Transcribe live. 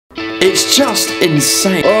It's just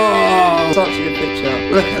insane. Oh, such a good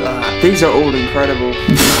picture. Look at that. These are all incredible.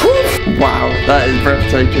 Wow, that is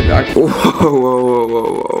breathtaking. Whoa, whoa, whoa,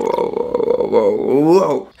 whoa, whoa, whoa, whoa,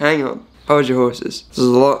 whoa. Hang on. Hold your horses. This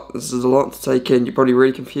is a lot to take in. You're probably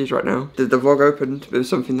really confused right now. The vlog opened with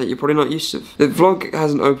something that you're probably not used to. The vlog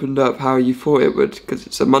hasn't opened up how you thought it would, because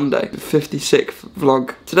it's a Monday. The 56th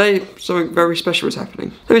vlog. Today, something very special is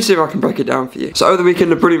happening. Let me see if I can break it down for you. So over the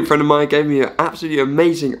weekend, a brilliant friend of mine gave me an absolutely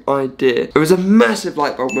amazing idea. It was a massive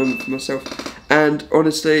light bulb moment for myself. And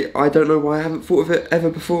honestly, I don't know why I haven't thought of it ever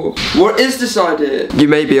before. What is this idea? You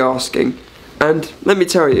may be asking. And let me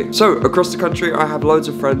tell you, so across the country I have loads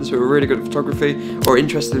of friends who are really good at photography, or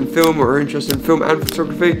interested in film, or interested in film and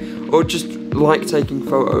photography, or just like taking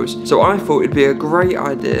photos. So I thought it'd be a great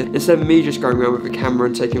idea, instead of me just going around with a camera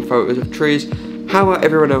and taking photos of trees, how about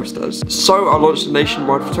everyone else does? So I launched a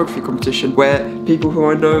nationwide photography competition where people who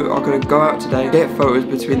I know are going to go out today, get photos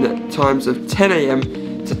between the times of 10 AM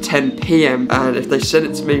to 10 PM, and if they send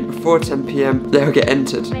it to me before 10 PM, they'll get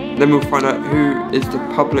entered. Then we'll find out who is the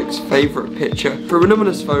public's favourite picture for an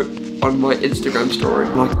anonymous vote on my Instagram story,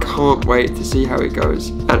 and I can't wait to see how it goes.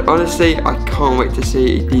 And honestly, I can't wait to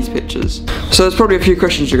see these pictures. So there's probably a few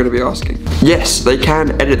questions you're going to be asking. Yes, they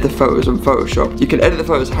can edit the photos on Photoshop. You can edit the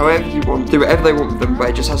photos however you want, do whatever they want with them, but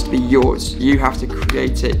it just has to be yours. You have to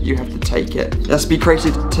create it, you have to take it. It has to be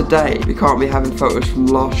created today. We can't be having photos from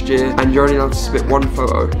last year, and you're only allowed to submit one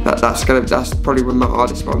photo. That's probably one of the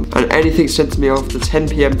hardest ones. And anything sent to me after 10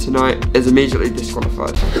 PM tonight is immediately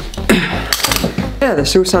disqualified. Yeah,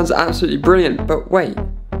 this all sounds absolutely brilliant, but wait,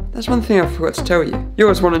 there's one thing I forgot to tell you.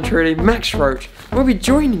 Yours one and truly, Max Roach, will be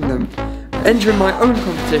joining them, entering my own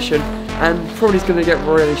competition, and probably is going to get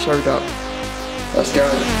royally showed up. Let's go.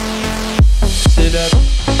 Sit up.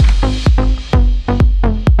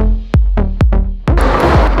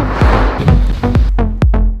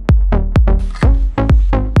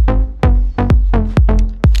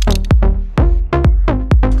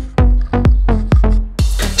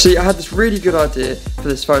 See, I had this really good idea for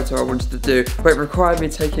this photo I wanted to do, but it required me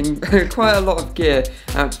taking quite a lot of gear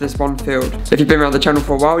out to this one field. If you've been around the channel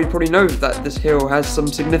for a while, you probably know that this hill has some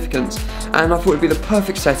significance, and I thought it'd be the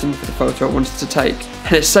perfect setting for the photo I wanted to take.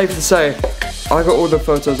 And it's safe to say, I got all the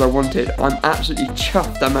photos I wanted. I'm absolutely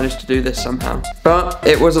chuffed I managed to do this somehow. But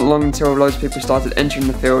it wasn't long until loads of people started entering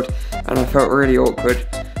the field, and I felt really awkward.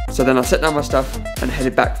 So then I set down my stuff and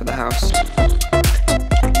headed back for the house.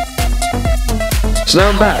 So now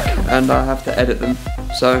I'm back, and I have to edit them,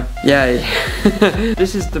 so yay.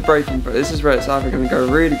 This is the breaking point. This is where it's either going to go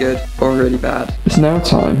really good or really bad. It's now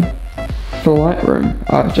time for Lightroom.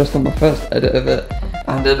 I've just done my first edit of it,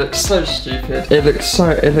 and it looks so stupid. It looks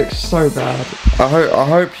so bad. I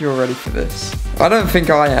hope you're ready for this. I don't think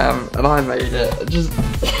I am, and I made it. Just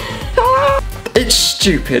it's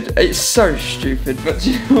stupid. It's so stupid, but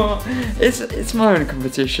do you know what? It's my own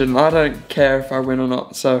competition. I don't care if I win or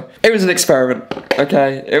not. So it was an experiment.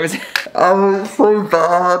 Okay, it was. Oh, it's so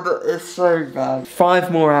bad. It's so bad.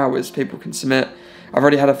 5 more hours people can submit. I've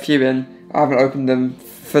already had a few in. I haven't opened them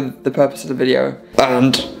for the purpose of the video.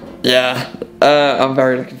 And yeah, I'm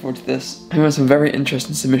very looking forward to this. We have some very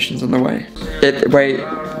interesting submissions on the way. Wait.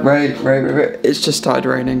 It's just started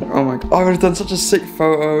raining. Oh my god. I would have done such a sick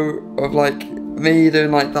photo of like me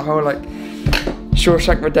doing like the whole like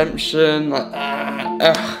Shawshank Redemption, like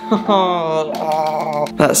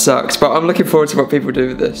that sucks, but I'm looking forward to what people do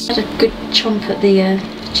with this. I had a good chomp at the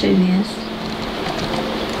petunias.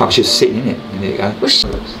 I was just sitting in it, and there you go.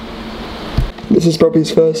 This is Bobby's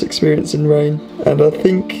first experience in rain, and I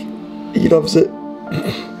think he loves it.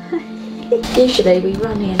 Usually we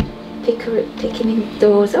run in, pick him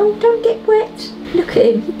indoors. Oh, don't get wet. Look at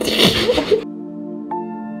him.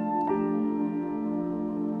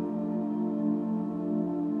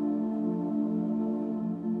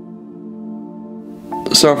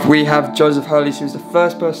 So we have Joseph Hurley, who's the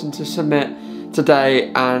first person to submit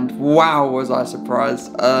today, and wow, was I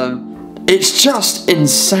surprised. It's just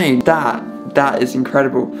insane. That is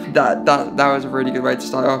incredible. That was a really good way to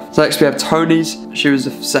start off. So next we have Tony's. She was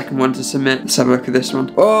the second one to submit. Let's have a look at this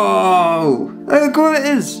one. Oh, look what it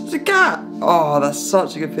is. It's a cat. Oh, that's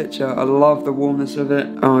such a good picture. I love the warmness of it.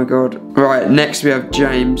 Oh my god. Right, next we have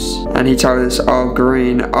James, and he told us, oh,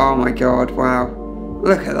 green. Oh my god, wow.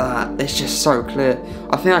 Look at that, it's just so clear.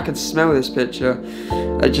 I think I can smell this picture.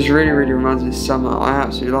 It just really reminds me of summer. I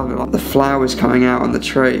absolutely love it. Like the flowers coming out on the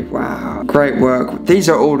tree. Wow, great work. These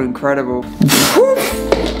are all incredible.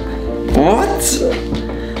 What?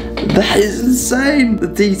 That is insane. The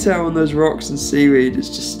detail on those rocks and seaweed is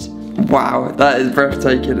just, wow, that is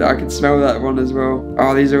breathtaking. I can smell that one as well.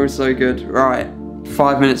 Oh, these are all so good. Right,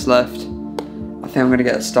 5 minutes left. I think I'm gonna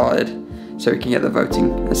get it started so we can get the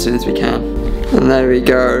voting as soon as we can. And there we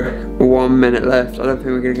go, 1 minute left. I don't think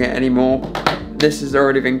we're gonna get any more. This has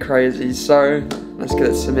already been crazy, so let's get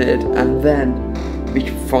it submitted and then we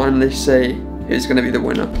can finally see who's gonna be the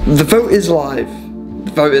winner. The vote is live.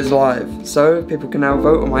 The vote is live, so people can now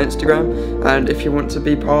vote on my Instagram, and if you want to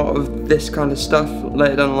be part of this kind of stuff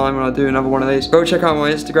later down the line when I do another one of these, go check out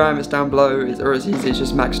my Instagram, it's down below, or it's easy, it's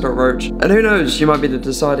just max.roach. And who knows, you might be the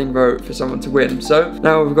deciding vote for someone to win. So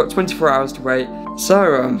now we've got 24 hours to wait,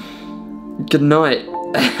 so good night,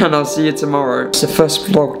 and I'll see you tomorrow. It's the first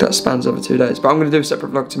vlog that spans over 2 days, but I'm going to do a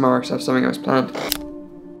separate vlog tomorrow because I have something else planned.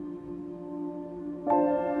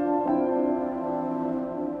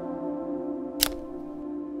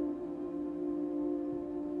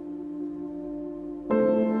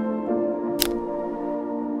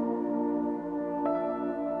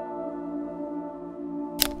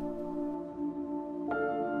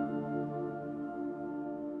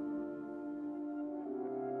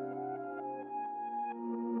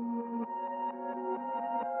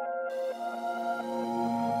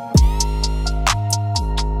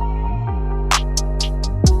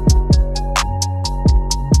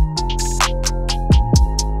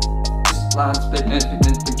 Lads, big news, big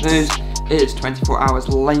news, big news. It is 24 hours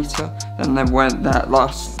later than when that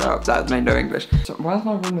last, that made no English. So why is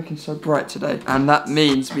my room looking so bright today? And that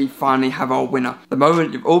means we finally have our winner. The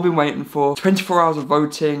moment you've all been waiting for, 24 hours of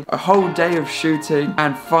voting, a whole day of shooting,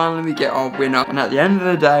 and finally we get our winner. And at the end of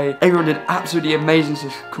the day, everyone did absolutely amazing, so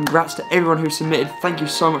congrats to everyone who submitted. Thank you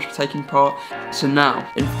so much for taking part. So now,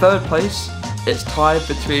 in third place, it's tied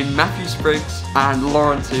between Matthew Spriggs and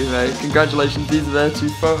Lauren Tuve. Congratulations, these are their 2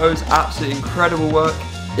 photos. Absolutely incredible work.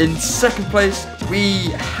 In second place,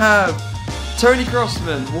 we have Tony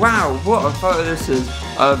Crossman. Wow, what a photo this is.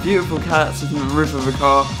 A beautiful cat sitting on the roof of a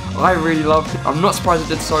car. I really loved it. I'm not surprised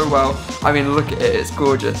it did so well. I mean, look at it, it's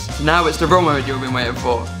gorgeous. So now it's the real moment you've been waiting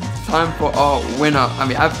for. Time for our winner. I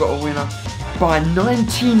mean, I've got a winner by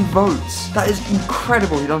 19 votes. That is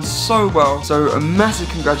incredible, you've done so well. So a massive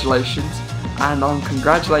congratulations. And I'm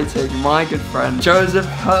congratulating my good friend Joseph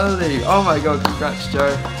Hurley. Oh my god, congrats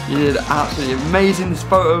Joe. You did absolutely amazing. This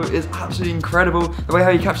photo is absolutely incredible. The way how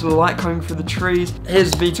you capture the light coming through the trees.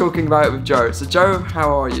 Here's me talking about it with Joe. So Joe,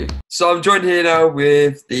 how are you? So I'm joined here now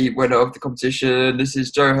with the winner of the competition. This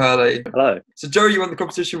is Joe Hurley. Hello. So Joe, you won the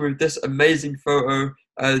competition with this amazing photo.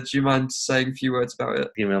 Do you mind saying a few words about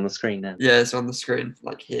it? Give me on the screen now. Yeah, it's on the screen,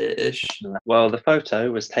 like here-ish. Well, the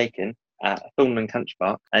photo was taken at Thornland Country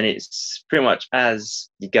Park, and it's pretty much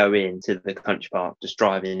as you go into the country park, just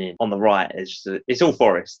driving in. On the right, it's all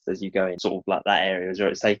forest as you go in, sort of like that area is where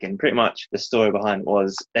it's taken. Pretty much the story behind it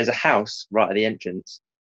was there's a house right at the entrance,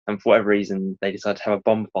 and for whatever reason they decided to have a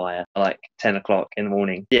bonfire at like 10 o'clock in the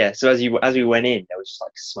morning. Yeah, so as we went in, there was just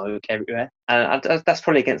like smoke everywhere, and that's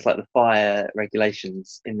probably against like the fire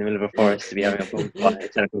regulations in the middle of a forest to be having a bonfire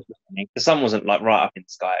at 10 o'clock in the morning. The sun wasn't like right up in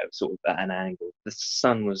the sky, it was sort of at an angle. The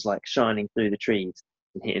sun was like shining through the trees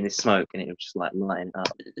and hitting this smoke, and it was just like lighting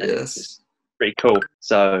up. Yes. Pretty cool.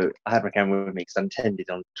 So I had my camera with me because I intended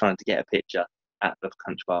on trying to get a picture at the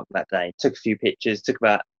country park that day. Took a few pictures, took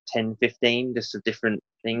about 10, 15 just of different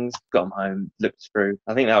things, got them home, looked through.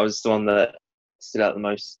 I think that was the one that stood out the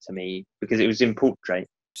most to me because it was in portrait.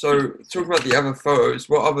 So talking about the other photos,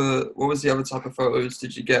 what was the other type of photos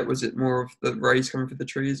did you get? Was it more of the rays coming through the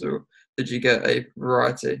trees, or did you get a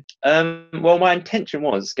variety? Well, my intention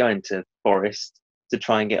was going to forest to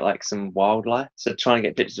try and get like some wildlife, so try and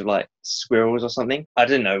get pictures of like squirrels or something. I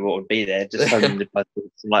didn't know what would be there, just hoping to find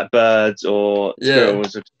some like birds or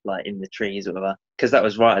squirrels or just like in the trees or whatever. Because that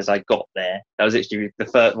was right as I got there. That was actually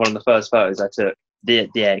one of the first photos I took. Yeah,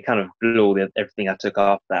 it kind of blew everything I took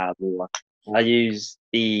after that out of the water. I used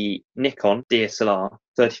the Nikon DSLR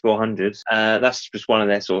 3400. That's just one of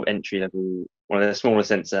their sort of entry level, one of their smaller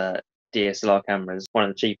sensor DSLR cameras, one of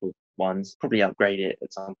the cheaper ones. Probably upgrade it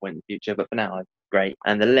at some point in the future, but for now, great.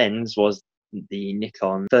 And the lens was the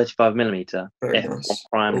Nikon 35mm f1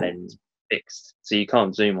 prime lens, fixed, so you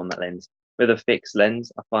can't zoom on that lens. With a fixed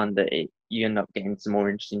lens, I find that you end up getting some more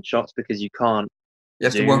interesting shots because you can't. You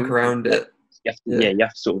have to work around it. You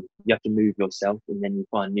have to move yourself, and then you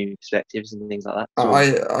find new perspectives and things like that.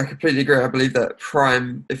 I completely agree. I believe that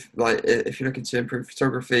prime, if you're looking to improve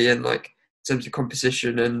photography and like in terms of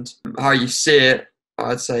composition and how you see it,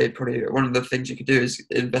 I'd say probably one of the things you could do is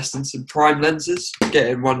invest in some prime lenses.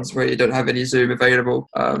 Getting ones where you don't have any zoom available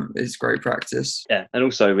is great practice. Yeah, and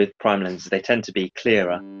also with prime lenses, they tend to be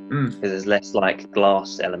clearer because there's less like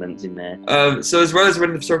glass elements in there. So as well as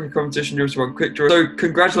winning the photography competition, you also won quick draw. So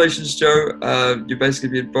congratulations, Joe. You've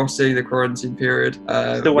basically been bossing the quarantine period.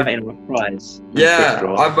 Still waiting on a prize. Yeah,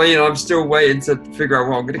 I'm still waiting to figure out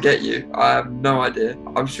what I'm going to get you. I have no idea.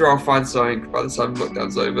 I'm sure I'll find something by the time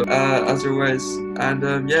lockdown's over, as always.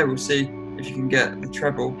 And yeah, we'll see if you can get the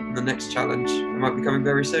treble in the next challenge. It might be coming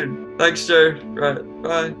very soon. Thanks, Joe. Right,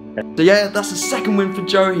 bye. So yeah, that's the second win for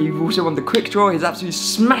Joe. He also won the quick draw. He's absolutely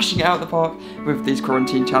smashing it out of the park with these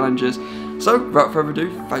quarantine challenges. So, without further ado,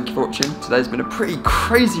 thank you for watching. Today's been a pretty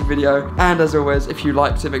crazy video. And as always, if you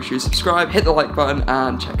liked it, make sure you subscribe, hit the like button,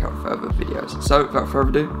 and check out further videos. So, without further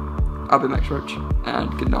ado, I've been Roach, and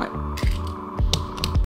good night.